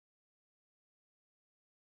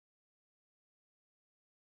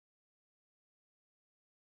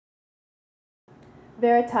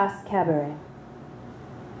VERITAS Cabaret.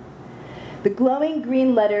 The glowing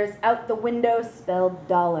green letters out the window spelled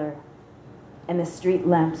dollar, and the street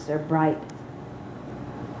lamps are bright.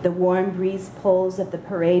 The warm breeze pulls at the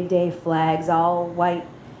parade day flags, all white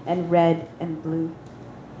and red and blue,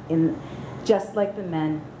 just like the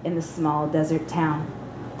men in the small desert town.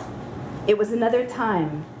 It was another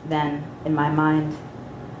time then in my mind.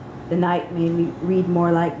 The night made me read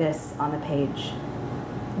more like this on the page.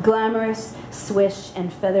 Glamorous swish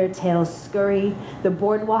and feather tails scurry. The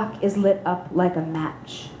boardwalk is lit up like a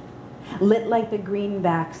match. Lit like the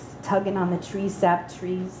greenbacks tugging on the tree-sapped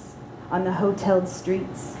trees on the hoteled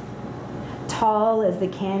streets. Tall as the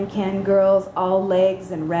can-can girls, all legs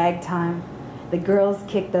and ragtime. The girls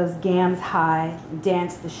kick those gams high and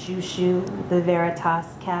dance the shoo-shoo at the VERITAS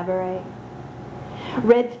Cabaret.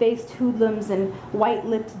 Red-faced hoodlums and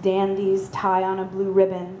white-lipped dandies tie on a blue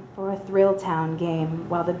ribbon for a Thrill Town game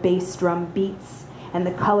while the bass drum beats and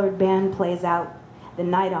the colored band plays out, the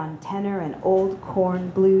night on tenor and old corn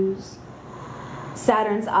blues.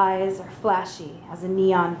 Saturn's eyes are flashy as a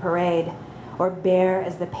neon parade, or bare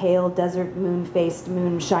as the pale desert moon-faced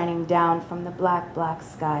moon shining down from the black, black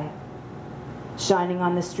sky, shining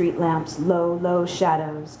on the street lamps, low, low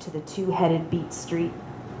shadows to the two-headed beat street.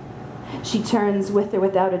 She turns with or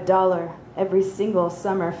without a dollar. Every single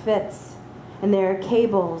summer fits. And there are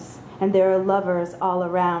cables, and there are lovers all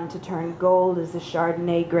around to turn gold as the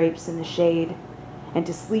Chardonnay grapes in the shade, and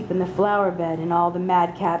to sleep in the flower bed in all the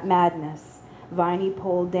madcap madness, viney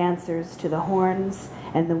pole dancers to the horns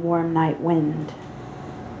and the warm night wind.